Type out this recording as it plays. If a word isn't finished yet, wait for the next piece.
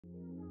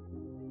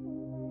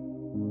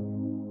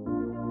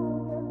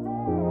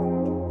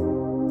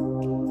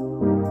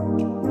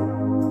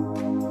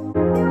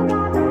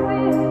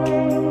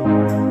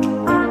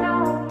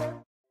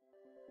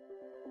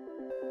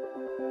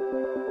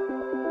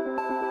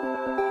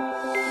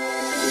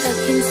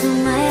into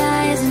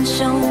my eyes and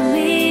show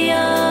me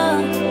your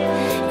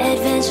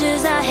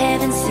adventures I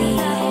haven't seen.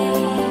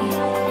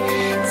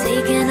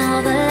 Taking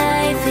all the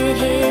life, it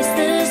hits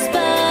the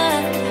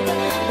spot.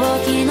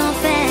 Walking on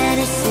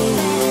fantasy.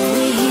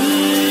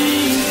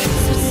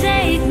 So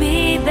take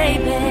me,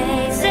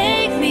 baby,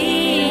 take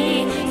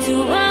me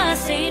to a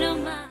state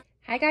of mind.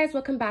 Hi guys,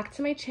 welcome back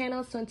to my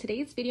channel. So in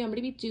today's video, I'm going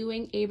to be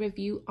doing a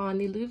review on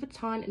the Louis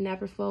Vuitton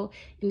Neverfull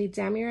in the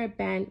damier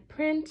band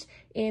print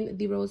in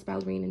the rose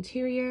ballerine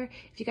interior.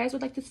 If you guys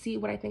would like to see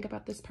what I think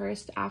about this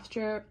purse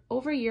after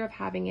over a year of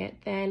having it,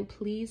 then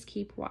please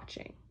keep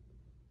watching.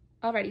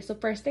 Alrighty, so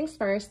first things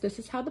first, this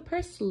is how the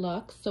purse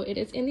looks. So it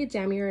is in the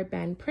damier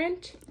band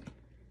print.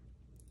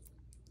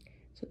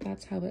 So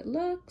that's how it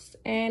looks,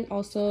 and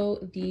also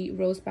the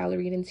rose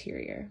ballerine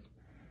interior.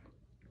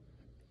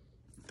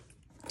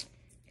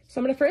 So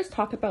I'm going to first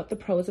talk about the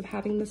pros of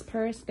having this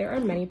purse. There are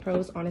many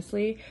pros,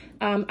 honestly.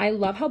 I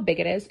love how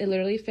big it is. It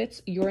literally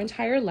fits your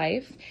entire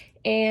life.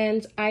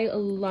 And I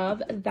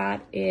love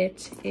that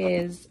it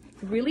is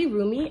really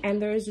roomy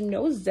and there's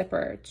no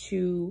zipper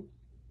to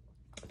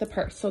the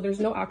purse. So there's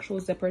no actual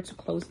zipper to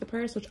close the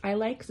purse, which I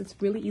like because it's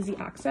really easy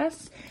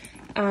access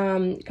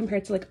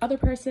compared to like other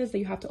purses that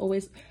you have to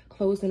always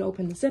close and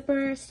open the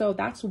zipper. So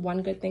that's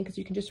one good thing because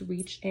you can just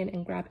reach in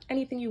and grab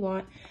anything you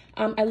want.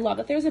 I love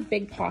that there's a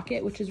big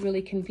pocket, which is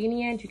really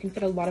convenient. You can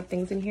fit a lot of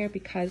things in here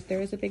because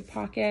there is a big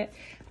pocket.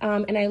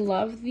 And I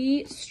love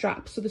the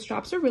straps. So the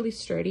straps are really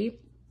sturdy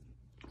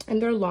and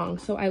they're long,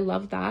 so I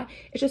love that.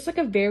 It's just like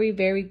a very,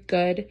 very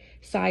good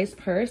size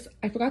purse.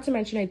 I forgot to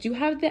mention I do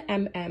have the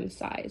MM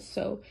size.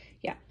 So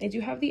yeah, I do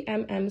have the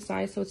MM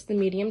size, so it's the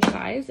medium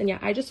size. And yeah,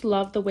 I just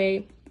love the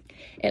way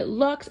it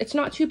looks. It's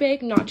not too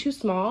big, not too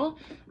small,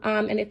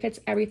 and it fits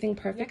everything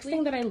perfectly. Next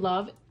thing that I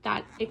love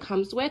that it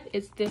comes with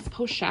is this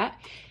pochette.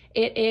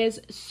 It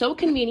is so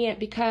convenient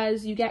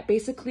because you get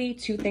basically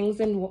two things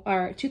in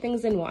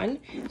one.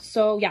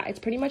 So yeah, it's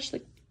pretty much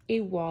like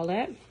a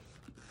wallet.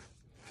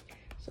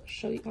 So I'll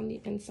show you on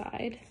the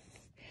inside.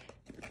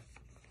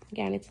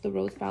 Again, it's the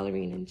rose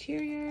ballerine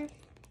interior.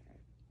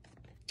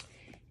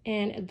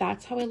 And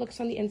that's how it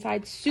looks on the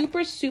inside.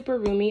 Super, super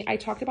roomy. I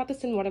talked about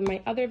this in one of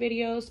my other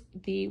videos,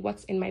 the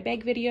what's in my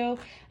bag video.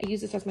 I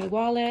use this as my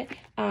wallet.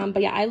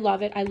 But yeah, I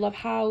love it. I love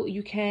how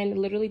you can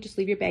literally just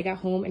leave your bag at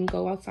home and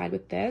go outside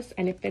with this.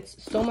 And it fits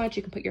so much.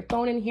 You can put your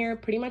phone in here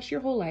pretty much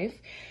your whole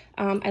life.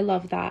 I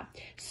love that.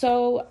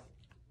 So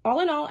all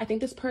in all, I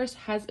think this purse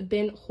has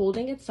been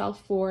holding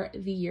itself for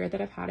the year that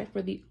I've had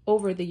it,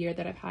 over the year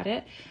that I've had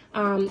it.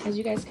 As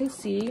you guys can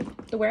see,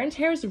 the wear and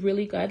tear is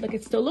really good. Like,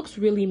 it still looks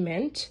really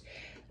mint,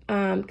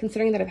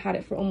 considering that I've had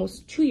it for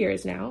almost 2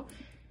 years now.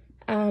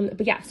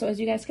 But yeah, so as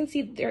you guys can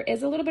see, there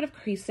is a little bit of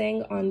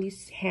creasing on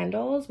these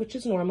handles, which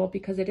is normal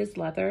because it is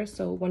leather.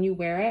 So when you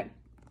wear it,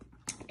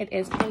 it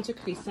is prone to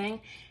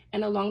creasing.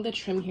 And along the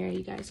trim here,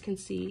 you guys can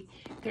see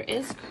there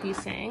is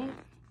creasing,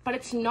 but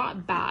it's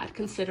not bad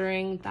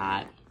considering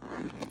that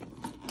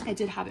I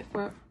did have it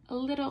for a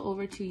little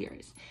over 2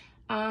 years.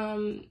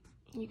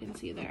 You can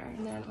see there,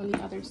 and then on the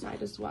other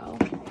side as well.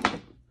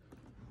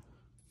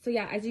 So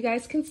yeah, as you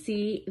guys can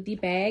see, the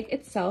bag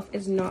itself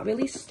is not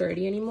really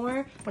sturdy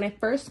anymore. When I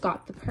first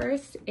got the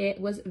purse,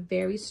 it was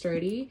very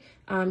sturdy.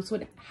 So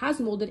it has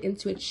molded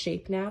into its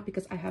shape now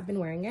because I have been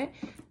wearing it.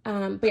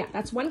 But yeah,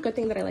 that's one good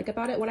thing that I like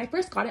about it. When I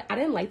first got it, I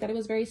didn't like that it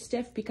was very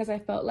stiff because I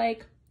felt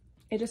like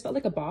it just felt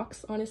like a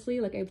box, honestly.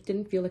 Like, it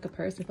didn't feel like a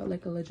purse. It felt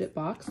like a legit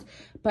box.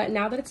 But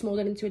now that it's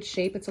molded into its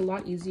shape, it's a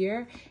lot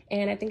easier.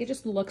 And I think it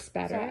just looks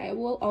better. So I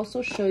will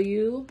also show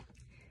you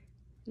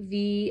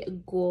the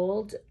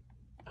gold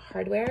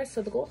hardware.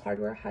 So the gold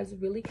hardware has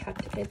really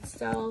kept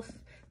itself.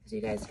 As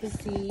you guys can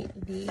see,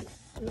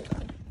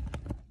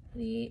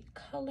 the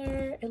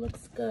color, it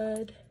looks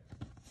good.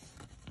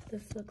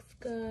 This looks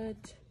good.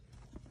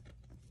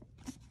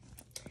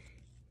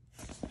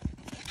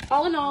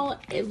 All in all,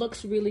 it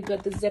looks really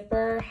good. The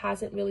zipper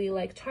hasn't really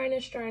like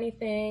tarnished or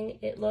anything.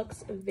 It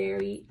looks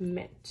very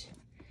mint.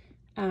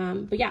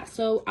 But yeah,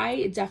 so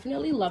I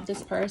definitely love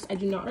this purse. I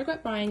do not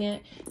regret buying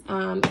it.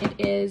 It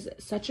is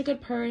such a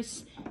good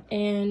purse.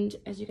 And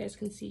as you guys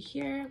can see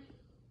here,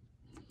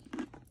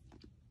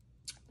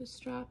 the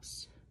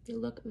straps, they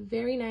look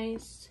very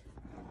nice,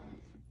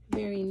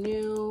 very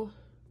new.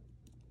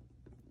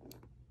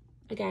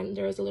 Again,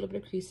 there is a little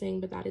bit of creasing,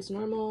 but that is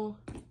normal.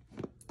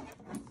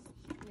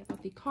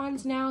 The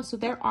cons now. So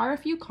there are a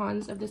few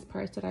cons of this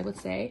purse that I would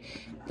say.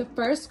 The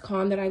first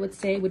con that I would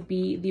say would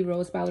be the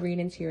rose ballerine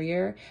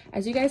interior.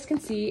 As you guys can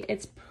see,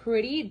 it's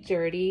pretty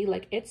dirty.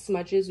 Like, it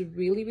smudges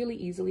really, really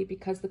easily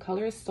because the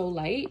color is so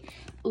light.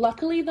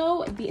 Luckily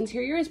though, the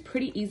interior is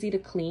pretty easy to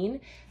clean.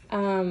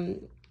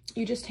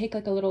 You just take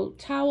like a little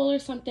towel or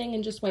something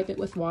and just wipe it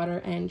with water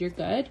and you're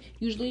good,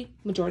 usually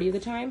majority of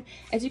the time.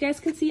 As you guys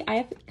can see, I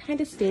have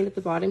kind of stained at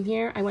the bottom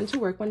here. I went to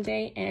work one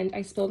day and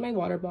I spilled my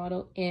water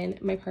bottle in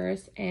my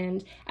purse,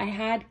 and I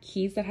had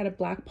keys that had a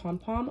black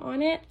pom-pom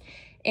on it,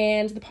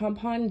 and the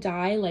pom-pom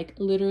dye like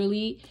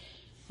literally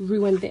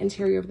ruined the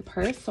interior of the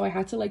purse. So I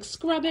had to like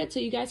scrub it.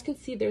 So you guys can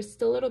see there's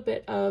still a little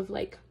bit of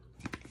like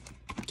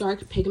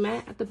dark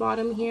pigment at the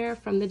bottom here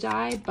from the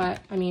dye,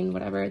 but I mean,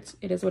 whatever, it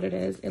is what it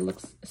is. It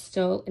looks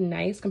still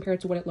nice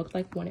compared to what it looked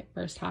like when it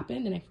first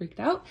happened and I freaked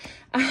out.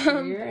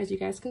 Here, as you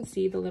guys can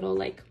see, the little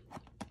like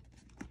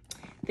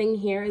thing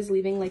here is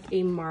leaving like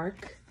a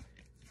mark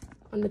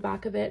on the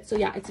back of it. So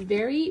yeah, it's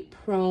very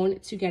prone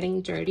to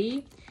getting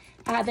dirty.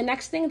 The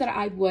next thing that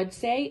I would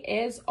say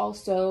is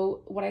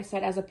also what I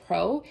said as a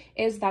pro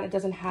is that it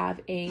doesn't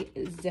have a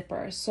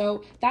zipper.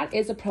 So that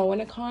is a pro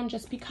and a con,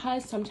 just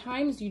because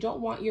sometimes you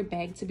don't want your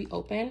bag to be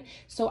open.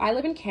 So I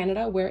live in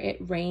Canada where it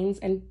rains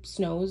and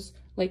snows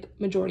like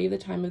majority of the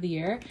time of the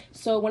year.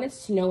 So when it's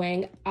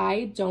snowing,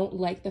 I don't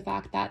like the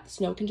fact that the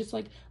snow can just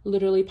like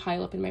literally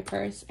pile up in my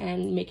purse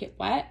and make it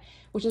wet,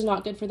 which is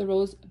not good for the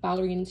rose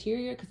ballerina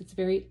interior because it's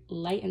very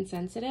light and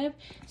sensitive.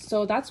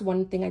 So that's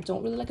one thing I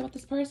don't really like about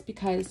this purse,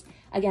 because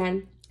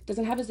again, it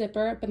doesn't have a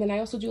zipper, but then I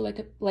also do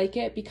like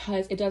it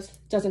because it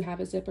doesn't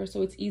have a zipper,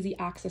 so it's easy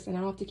access and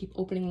I don't have to keep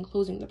opening and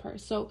closing the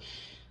purse. So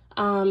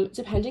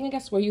depending, I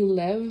guess, where you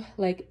live,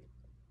 like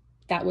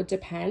that would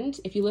depend.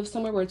 If you live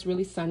somewhere where it's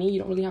really sunny, you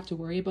don't really have to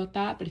worry about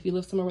that. But if you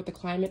live somewhere where the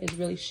climate is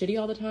really shitty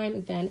all the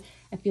time, then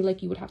I feel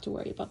like you would have to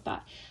worry about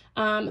that.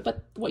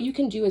 But what you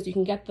can do is you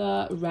can get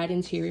the red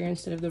interior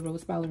instead of the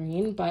rose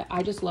ballerine, but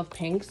I just love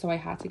pink, so I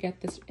had to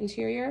get this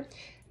interior,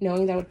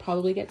 knowing that it would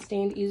probably get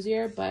stained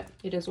easier, but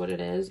it is what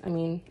it is. I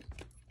mean,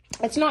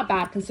 it's not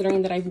bad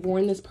considering that I've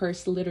worn this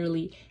purse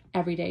literally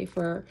every day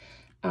for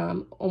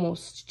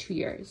almost 2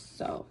 years,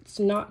 so it's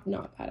not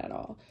bad at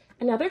all.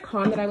 Another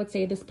con that I would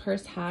say this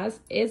purse has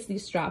is the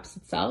straps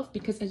itself,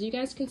 because as you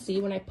guys can see,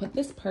 when I put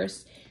this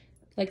purse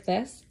like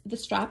this, the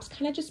straps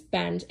kind of just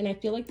bend, and I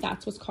feel like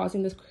that's what's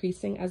causing this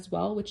creasing as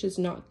well, which is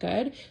not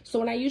good. So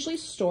when I usually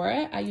store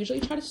it, I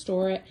usually try to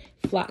store it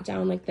flat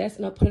down like this,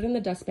 and I'll put it in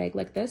the dust bag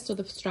like this, so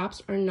the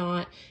straps are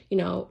not, you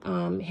know,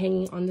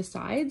 hanging on the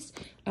sides,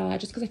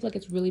 just because I feel like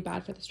it's really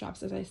bad for the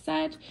straps, as I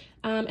said.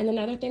 And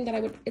another thing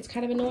that it's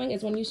kind of annoying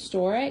is when you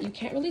store it, you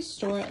can't really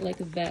store it like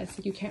this.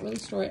 Like, you can't really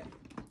store it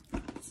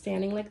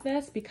standing like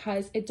this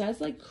because it does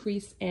like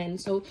crease in.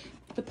 So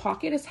the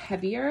pocket is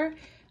heavier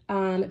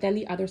than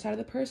the other side of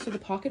the purse, so the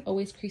pocket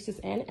always creases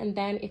in, and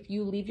then if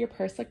you leave your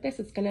purse like this,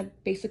 it's gonna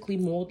basically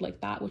mold like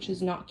that, which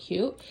is not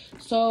cute.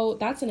 So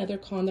that's another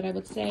con that I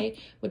would say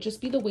would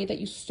just be the way that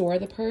you store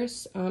the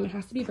purse. It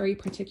has to be very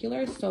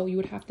particular, so you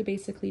would have to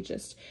basically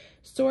just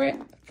store it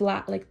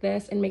flat like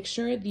this and make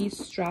sure these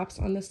straps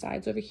on the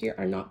sides over here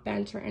are not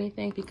bent or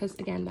anything, because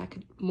again, that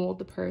could mold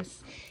the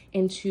purse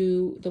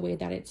into the way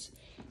that it's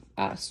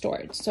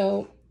stored.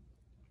 So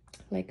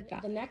like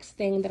that. The next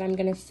thing that I'm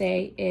gonna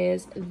say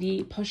is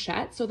the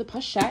pochette. So the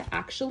pochette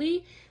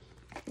actually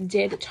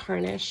did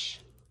tarnish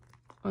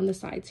on the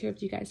sides here,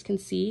 if you guys can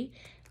see.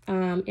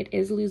 It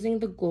is losing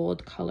the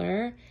gold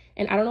color,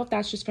 and I don't know if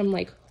that's just from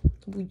like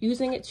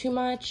using it too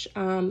much.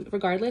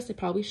 Regardless, it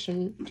probably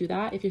shouldn't do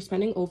that. If you're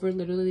spending over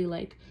literally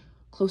like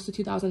close to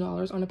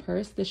 $2,000 on a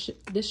purse,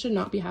 this should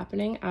not be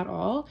happening at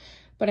all.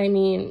 But I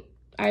mean,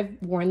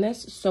 I've worn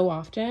this so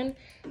often,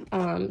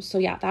 so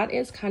yeah, that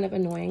is kind of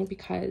annoying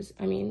because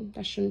I mean,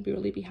 that shouldn't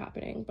really be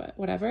happening, but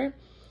whatever.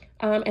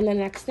 And the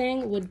next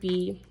thing would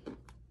be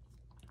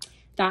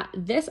that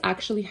this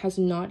actually has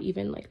not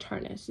even like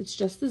tarnished. It's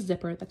just the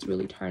zipper that's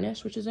really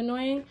tarnished, which is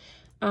annoying.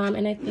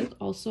 And I think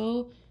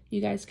also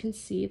you guys can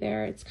see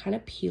there, it's kind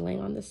of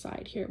peeling on the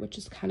side here, which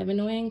is kind of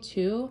annoying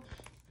too.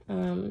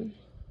 And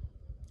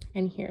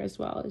here as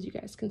well, as you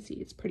guys can see,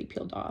 it's pretty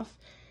peeled off.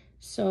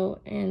 So,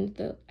 and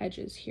the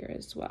edges here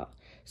as well.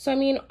 So I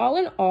mean, all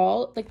in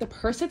all, like the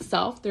purse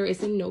itself,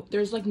 there's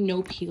like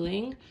no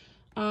peeling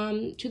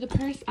to the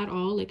purse at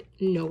all, like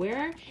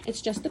nowhere.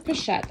 It's just the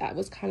pochette that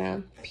was kind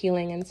of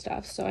peeling and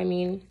stuff. So I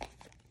mean,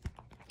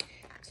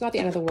 it's not the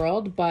end of the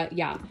world, but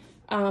yeah.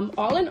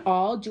 All in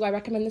all, do I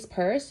recommend this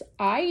purse?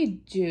 I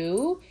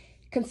do,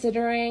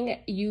 considering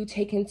you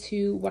take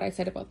into what I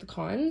said about the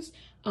cons.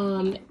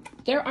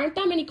 There aren't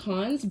that many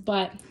cons,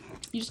 but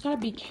you just gotta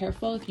be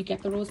careful if you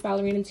get the rose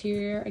ballerina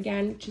interior.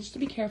 Again, just to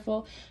be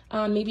careful.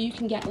 Maybe you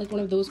can get like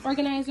one of those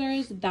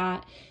organizers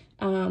that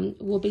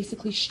will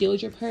basically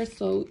shield your purse,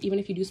 so even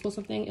if you do spill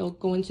something, it'll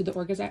go into the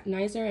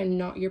organizer and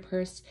not your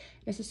purse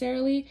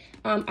necessarily.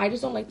 I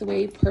just don't like the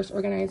way purse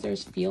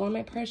organizers feel on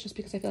my purse, just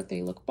because I feel like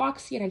they look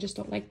boxy and I just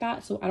don't like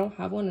that, so I don't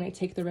have one and I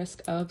take the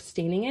risk of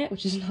staining it,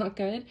 which is not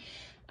good.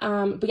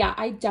 But yeah,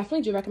 I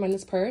definitely do recommend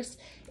this purse.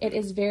 It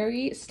is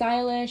very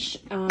stylish.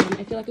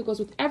 I feel like it goes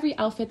with every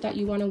outfit that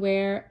you want to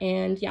wear,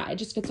 and yeah, it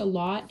just fits a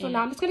lot. So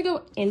now I'm just gonna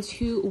go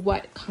into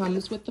what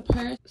comes with the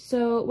purse.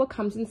 So what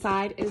comes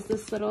inside is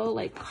this little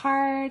like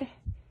card,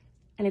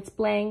 and it's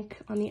blank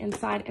on the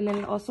inside, and then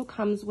it also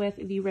comes with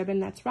the ribbon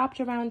that's wrapped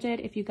around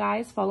it. If you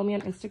guys follow me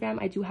on Instagram,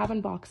 I do have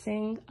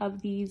unboxing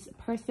of these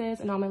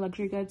purses and all my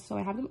luxury goods, so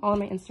I have them all on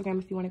my Instagram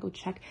if you want to go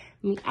check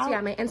me out. So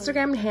yeah, my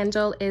Instagram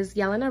handle is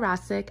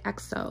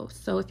jelenaracicxo,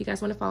 so if you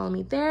guys want to follow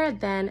me there,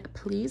 then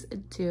please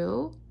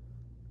do.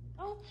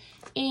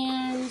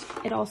 And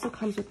it also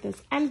comes with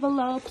this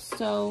envelope,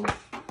 so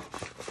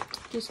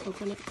just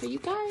open it for you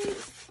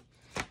guys.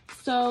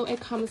 So it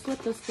comes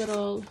with this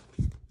little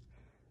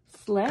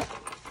slip,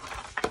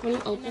 when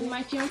you open. And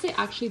my fiance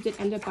actually did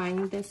end up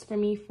buying this for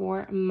me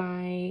for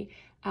my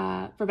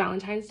for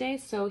Valentine's Day.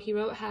 So he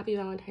wrote Happy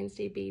Valentine's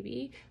Day,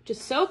 baby, which is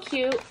so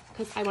cute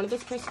because I wanted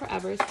this purse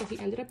forever. So he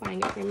ended up buying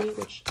it for me,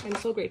 which I'm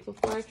so grateful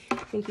for.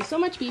 Thank you so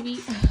much, baby.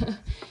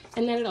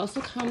 And then it also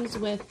comes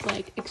with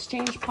like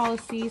exchange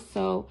policy.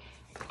 So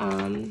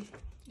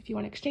if you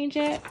want to exchange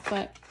it,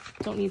 but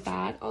don't need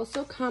that.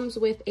 Also comes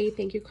with a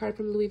thank you card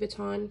from Louis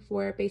Vuitton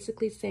for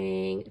basically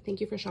saying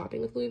thank you for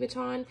shopping with Louis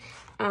Vuitton.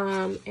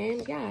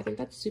 And yeah, I think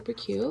that's super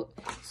cute.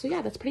 So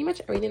yeah, that's pretty much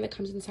everything that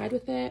comes inside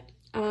with it.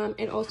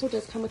 It also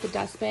does come with a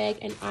dust bag,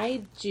 and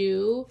I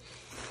do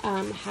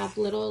have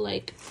little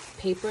like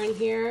paper in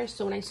here,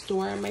 so when I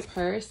store my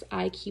purse,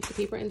 I keep the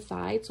paper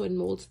inside so it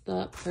molds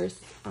the purse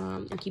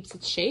and keeps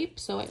its shape.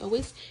 So I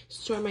always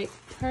store my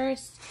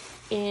purse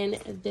in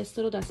this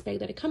little dust bag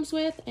that it comes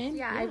with. And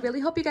yeah, I really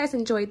hope you guys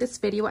enjoyed this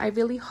video. I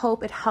really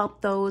hope it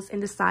helped those in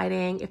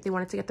deciding if they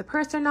wanted to get the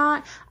purse or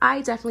not.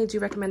 I definitely do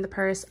recommend the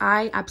purse.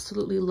 I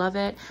absolutely love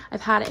it.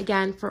 I've had it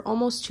again for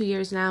almost 2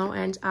 years now,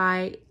 and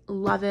I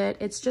love it.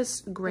 It's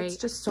just great.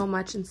 It's just so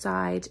much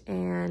inside.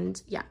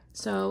 And yeah,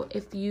 so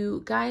if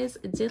you guys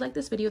did like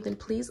this video, then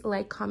please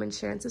like, comment,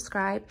 share, and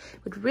subscribe.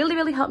 It would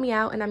really help me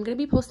out, and I'm gonna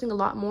be posting a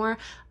lot more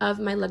of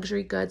my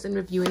luxury goods and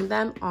reviewing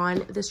them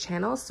on this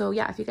channel. So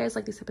yeah, if you guys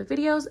like these type of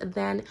videos,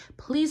 then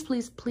please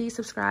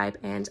subscribe,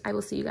 and I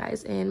will see you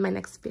guys in my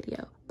next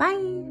video.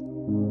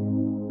 Bye.